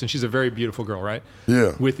beautiful face. And she's a very beautiful girl, right?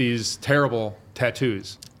 Yeah. With these terrible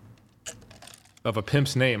tattoos of a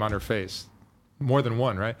pimp's name on her face. More than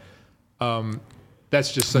one, right?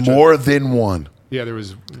 That's just such More than one. Yeah, there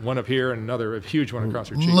was one up here and another, a huge one across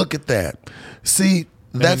her cheek. Look at that. See,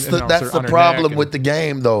 that's the problem with the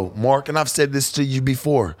game, though, Mark. And I've said this to you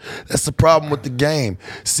before. That's the problem with the game.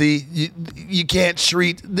 See, you can't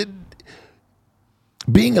treat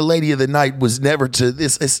being a lady of the night was never to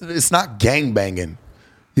this. It's not gangbanging.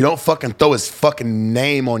 You don't fucking throw his fucking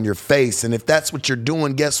name on your face. And if that's what you're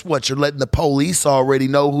doing, guess what? You're letting the police already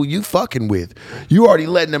know who you fucking with. You already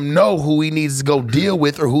letting them know who he needs to go deal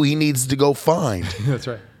with or who he needs to go find. That's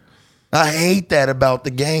right. I hate that about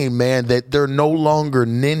the game, man, that they're no longer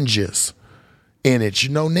ninjas in it. You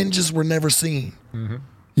know, ninjas were never seen. Mm-hmm.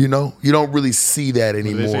 You know, you don't really see that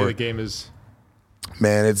anymore. They say the game is...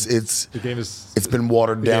 Man, it's been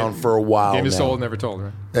watered down for a while now. Game is sold, never told,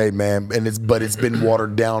 right? Hey, man, it's been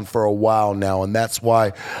watered down for a while now, and that's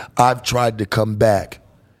why I've tried to come back.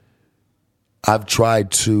 I've tried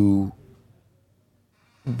to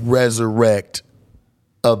resurrect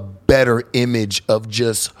a better image of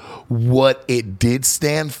just what it did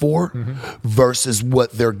stand for versus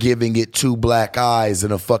what they're giving it, 2 black eyes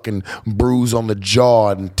and a fucking bruise on the jaw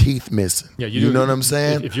and teeth missing. Yeah, you know what I'm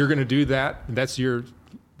saying? If you're going to do that, that's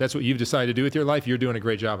what you've decided to do with your life. You're doing a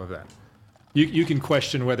great job of that. You can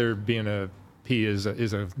question whether being a P is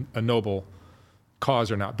a noble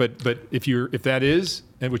cause or not. But if that is,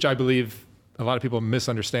 and which I believe a lot of people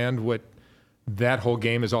misunderstand what that whole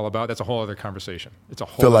game is all about, that's a whole other conversation. It's a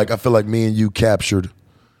whole. I feel like me and you captured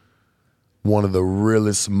one of the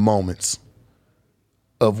realest moments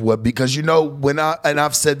of what, because you know, I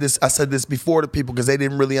said this before to people because they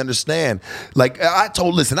didn't really understand. Like I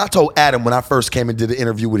told Adam when I first came and did an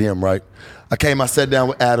interview with him, right? I sat down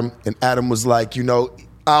with Adam, and Adam was like, you know,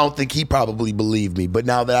 I don't think he probably believed me, but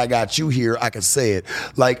now that I got you here, I can say it.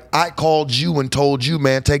 Like I called you and told you,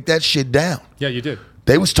 man, take that shit down. Yeah, you did.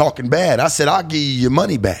 They was talking bad. I said, I'll give you your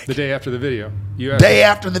money back. The day after the video.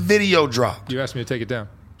 After the video dropped. You asked me to take it down.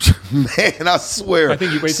 Man, I swear. I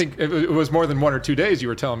think it was more than 1 or 2 days you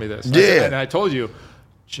were telling me this. Yeah. And I told you,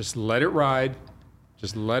 just let it ride.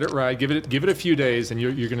 Just let it ride. Give it a few days, and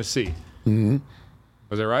you're going to see. Mm-hmm.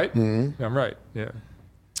 Was I right? Mm-hmm. I'm right. Yeah.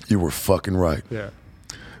 You were fucking right. Yeah.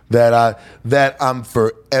 That I'm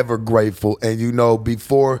forever grateful. And you know,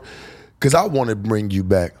 because I want to bring you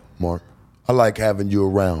back, Mark. I like having you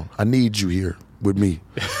around. I need you here with me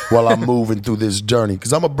while I'm moving through this journey,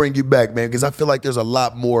 because I'm going to bring you back, man, because I feel like there's a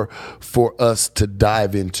lot more for us to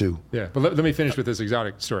dive into. Yeah, but let me finish with this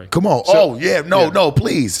exotic story. Come on. No,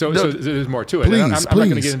 please. So there's more to it. Please, I'm not going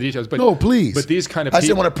to get into details. But, no, please. But these kind of people. I just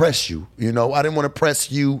didn't want to press you, you know. I didn't want to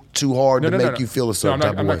press you too hard to make you feel a certain type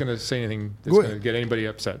of way. I'm not going to say anything that's going to get anybody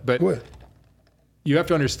upset. But you have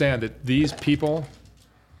to understand that these people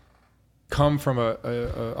come from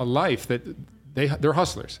a life that they're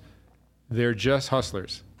hustlers. They're just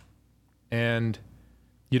hustlers. And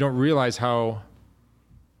you don't realize how,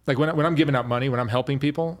 like when I'm giving out money, when I'm helping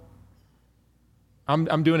people,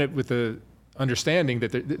 I'm doing it with the understanding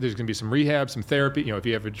that there's going to be some rehab, some therapy. You know, if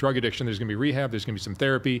you have a drug addiction, there's going to be rehab, there's going to be some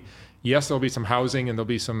therapy. Yes, there'll be some housing and there'll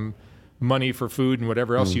be some money for food and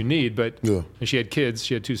whatever else you need. But and she had kids,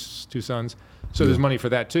 she had two sons. So there's money for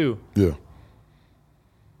that too. Yeah.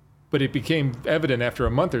 But it became evident after a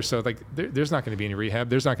month or so, like there's not going to be any rehab.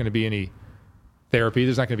 There's not going to be any therapy.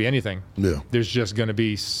 There's not going to be anything. Yeah. There's just going to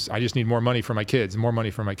be, I just need more money for my kids, more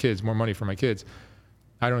money for my kids, more money for my kids.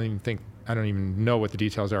 I don't even know what the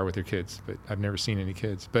details are with their kids, but I've never seen any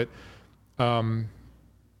kids. But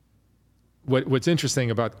what's interesting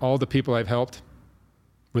about all the people I've helped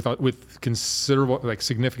with considerable, like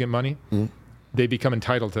significant money, they become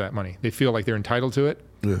entitled to that money. They feel like they're entitled to it.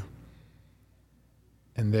 Yeah.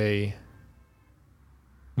 And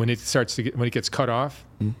when it gets cut off,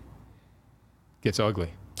 gets ugly.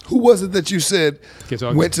 Who was it that you said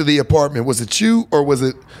went to the apartment? Was it you or was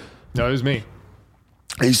it? No, it was me.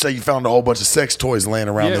 And you say you found a whole bunch of sex toys laying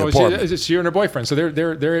around the apartment. It's she and her boyfriend, so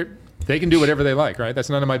they can do whatever they like, right? That's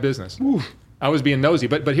none of my business. I was being nosy,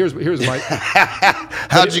 but here's my.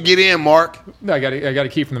 How'd you get in, Mark? No, I got a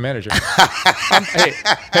key from the manager.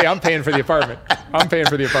 Hey, I'm paying for the apartment.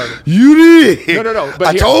 You did. No. But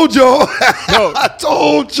I told y'all. No, I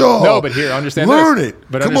told y'all. No, but here, understand Learn this.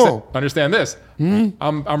 it. But Come on. Understand this.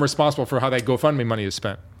 I'm responsible for how that GoFundMe money is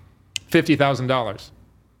spent. $50,000.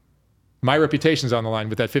 My reputation's on the line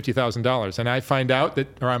with that $50,000, and I find out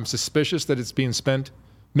that, or I'm suspicious that it's being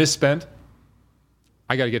misspent.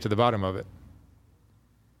 I got to get to the bottom of it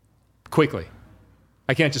quickly.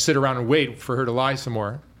 I can't just sit around and wait for her to lie some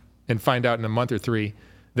more and find out in a month or 3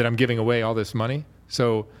 that I'm giving away all this money.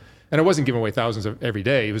 So, and I wasn't giving away thousands every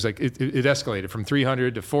day. It was like it escalated from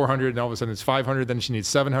 300 to 400, and all of a sudden it's 500. Then she needs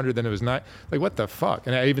 700. Then it was not like, what the fuck?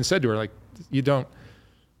 And I even said to her, like,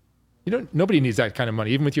 nobody needs that kind of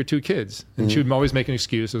money, even with your 2 kids. And she would always make an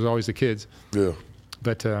excuse. It was always the kids. Yeah.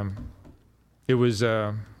 But it was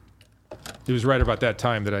right about that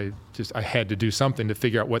time that I had to do something to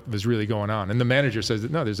figure out what was really going on. And the manager says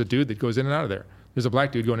that, no, there's a dude that goes in and out of there. There's a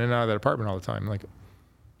black dude going in and out of that apartment all the time. Like,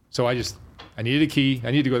 so I needed a key.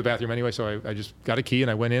 I needed to go to the bathroom anyway, so I just got a key and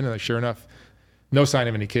I went in, and sure enough, no sign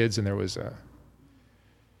of any kids, and there was it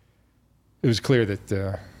was clear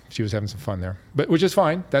that she was having some fun there, but which is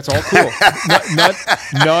fine. That's all cool.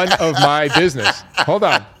 None of my business. Hold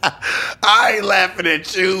on. I ain't laughing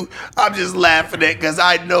at you. I'm just laughing at because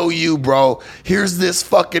I know you, bro. Here's this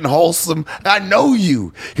fucking wholesome. I know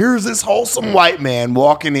you. Here's this wholesome white man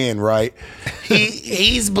walking in, right?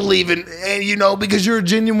 He's believing, and because you're a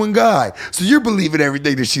genuine guy, so you're believing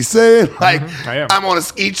everything that she's saying. Like, I am. I'm on a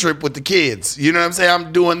ski trip with the kids. You know what I'm saying?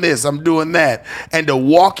 I'm doing this. I'm doing that, and to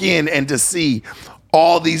walk in and to see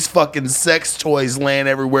all these fucking sex toys laying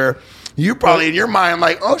everywhere. You're probably in your mind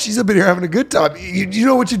like, oh, she's up in here having a good time. You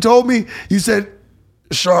know what you told me? You said,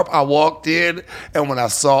 Sharp, I walked in, and when I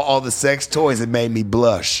saw all the sex toys, it made me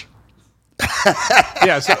blush.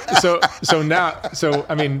 Yeah, so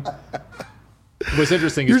I mean, what's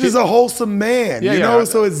interesting is you're just a wholesome man,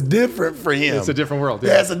 so it's different for him. It's a different world.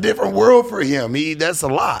 Yeah, it's a different world for him. That's a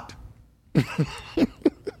lot. Yeah,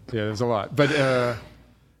 there's a lot.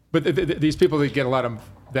 But these people that get a lot of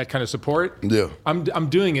that kind of support, yeah, I'm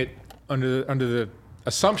doing it under the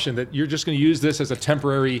assumption that you're just going to use this as a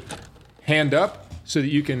temporary hand up so that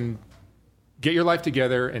you can get your life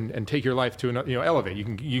together and take your life to another, elevate. You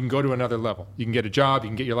can go to another level. You can get a job. You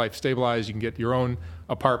can get your life stabilized. You can get your own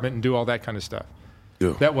apartment and do all that kind of stuff.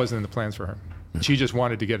 Yeah. That wasn't in the plans for her. Yeah. She just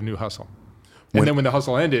wanted to get a new hustle. And then when the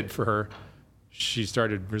hustle ended for her, she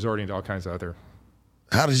started resorting to all kinds of other.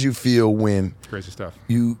 How did you feel when crazy stuff?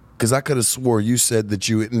 Because I could have swore you said that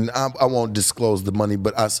and I won't disclose the money,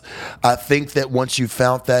 but I think that once you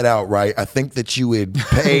found that out, right, I think that you had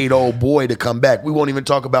paid old boy to come back. We won't even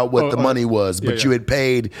talk about what the money was, but you had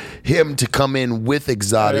paid him to come in with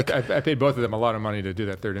Exotic. I paid both of them a lot of money to do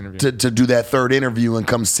that third interview. To do that third interview and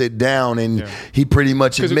come sit down, and he pretty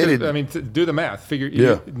much admitted. Do the math.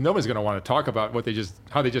 Nobody's going to want to talk about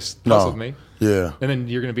how they just hustled me. Yeah. And then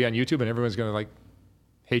you're going to be on YouTube and everyone's going to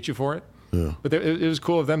hate you for it. Yeah. But it was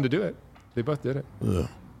cool of them to do it. They both did it. Yeah.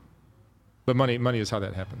 But money is how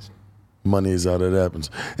that happens. Money is how that happens.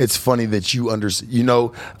 It's funny that you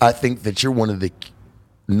understand. I think that you're one of the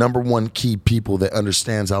number one key people that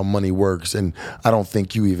understands how money works, and I don't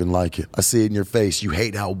think you even like it. I see it in your face. You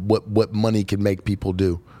hate what money can make people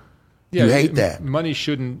do. Yeah, you hate that. Money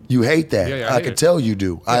shouldn't. You hate that. Yeah, I could tell you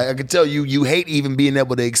do. Yeah. I could tell you hate even being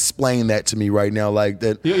able to explain that to me right now like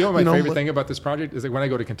that. My favorite thing about this project is when I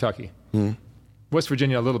go to Kentucky, West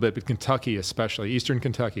Virginia a little bit, but Kentucky especially, Eastern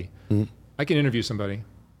Kentucky, I can interview somebody,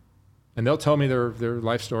 and they'll tell me their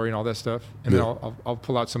life story and all that stuff, and then I'll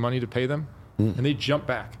pull out some money to pay them, and they jump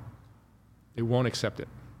back. They won't accept it.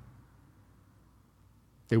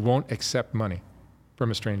 They won't accept money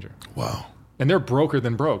from a stranger. Wow. And they're broker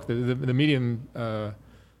than broke. The median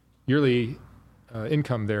yearly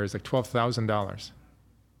income there is like $12,000.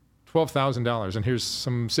 $12,000. And here's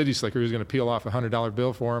some city slicker who's going to peel off a $100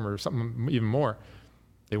 bill for him or something even more.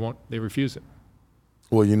 They refuse it.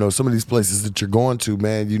 Well, some of these places that you're going to,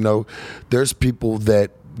 man, there's people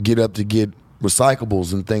that get up to get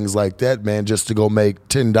recyclables and things like that, man, just to go make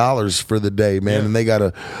 $10 for the day, man, and they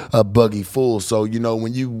got a buggy full. So,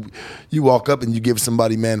 when you walk up and you give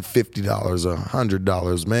somebody, man, $50,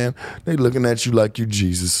 $100, man, they looking at you like you're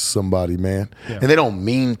Jesus somebody, man. Yeah. And they don't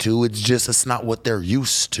mean to. It's not what they're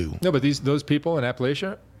used to. No, but those people in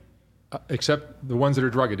Appalachia, except the ones that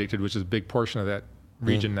are drug addicted, which is a big portion of that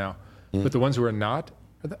region now, but the ones who are not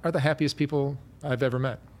are the happiest people I've ever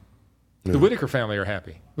met. The Whitaker family are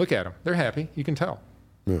happy. Look at them. They're happy. You can tell.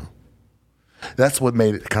 Yeah. That's what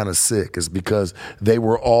made it kind of sick, is because they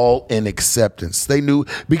were all in acceptance. They knew,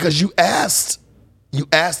 because you asked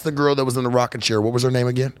the girl that was in the rocking chair, what was her name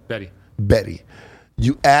again? Betty.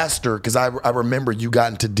 You asked her, because I remember you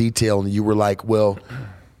got into detail and you were like, well,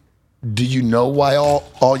 do you know why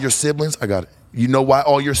all your siblings, I got it. You know why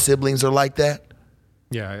all your siblings are like that?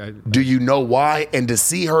 Yeah. Do you know why? And to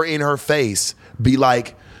see her in her face be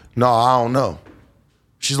like, no, I don't know.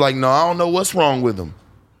 She's like, no, I don't know what's wrong with them.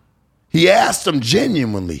 He asked them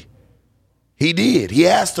genuinely. He did. He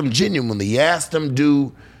asked them genuinely. He asked them,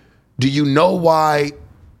 do you know why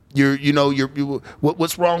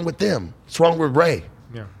what's wrong with them? What's wrong with Ray?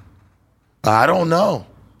 Yeah. I don't know.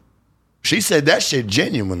 She said that shit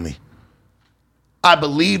genuinely. I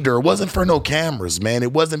believed her. It wasn't for no cameras, man.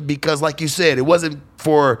 It wasn't because, like you said, it wasn't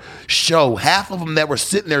for show. Half of them that were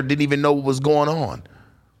sitting there didn't even know what was going on.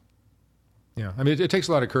 Yeah, I mean, it takes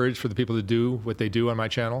a lot of courage for the people to do what they do on my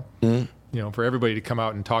channel. Mm-hmm. You know, for everybody to come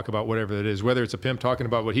out and talk about whatever it is, whether it's a pimp talking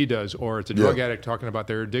about what he does, or it's a drug addict talking about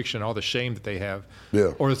their addiction, all the shame that they have,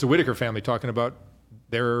 or it's the Whitaker family talking about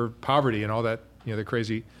their poverty and all that, the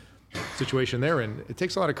crazy situation they're in. It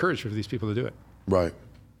takes a lot of courage for these people to do it. Right.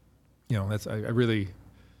 That's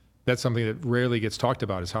that's something that rarely gets talked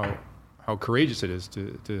about, is how courageous it is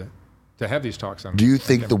to have these talks on. Do you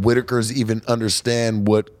think the Whitakers even understand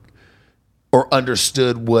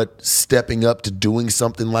understood what stepping up to doing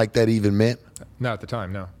something like that even meant? Not at the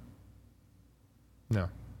time, no. No.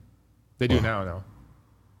 They do now, though.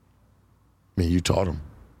 I mean, you taught them.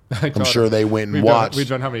 I'm sure they went and watched. We've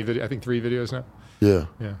done how many videos? I think 3 videos now. Yeah.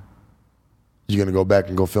 Yeah. You going to go back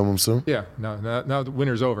and go film them soon? Yeah. Now the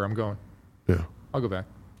winter's over. I'm going. Yeah. I'll go back.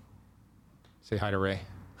 Say hi to Ray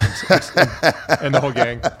and the whole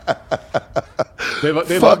gang. They love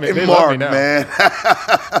me. They love me now. Man.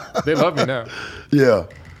 They love me now. Yeah.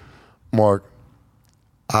 Mark,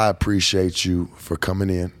 I appreciate you for coming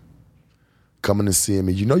and seeing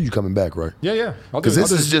me. You know you coming back, right? Yeah. Because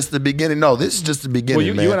this is just the beginning. No, this is just the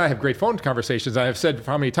beginning, man. You and I have great phone conversations. I have said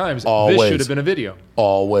how many times, this should have been a video.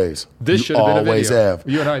 Always. This should have been a video. Always have.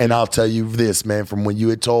 You and I. And I'll tell you this, man, from when you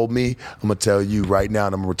had told me, I'm going to tell you right now,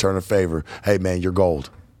 and I'm going to return a favor. Hey, man, you're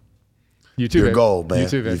gold. You too, You're gold, man. You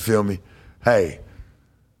too, You feel me? Hey,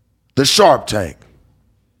 the Sharp Tank.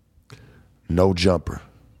 No jumper.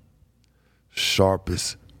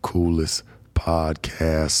 Sharpest, coolest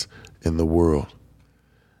podcast in the world.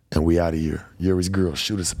 And we out of here. Yuri's girl,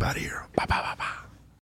 shoot us up out of here. Bye, bye, bye, bye.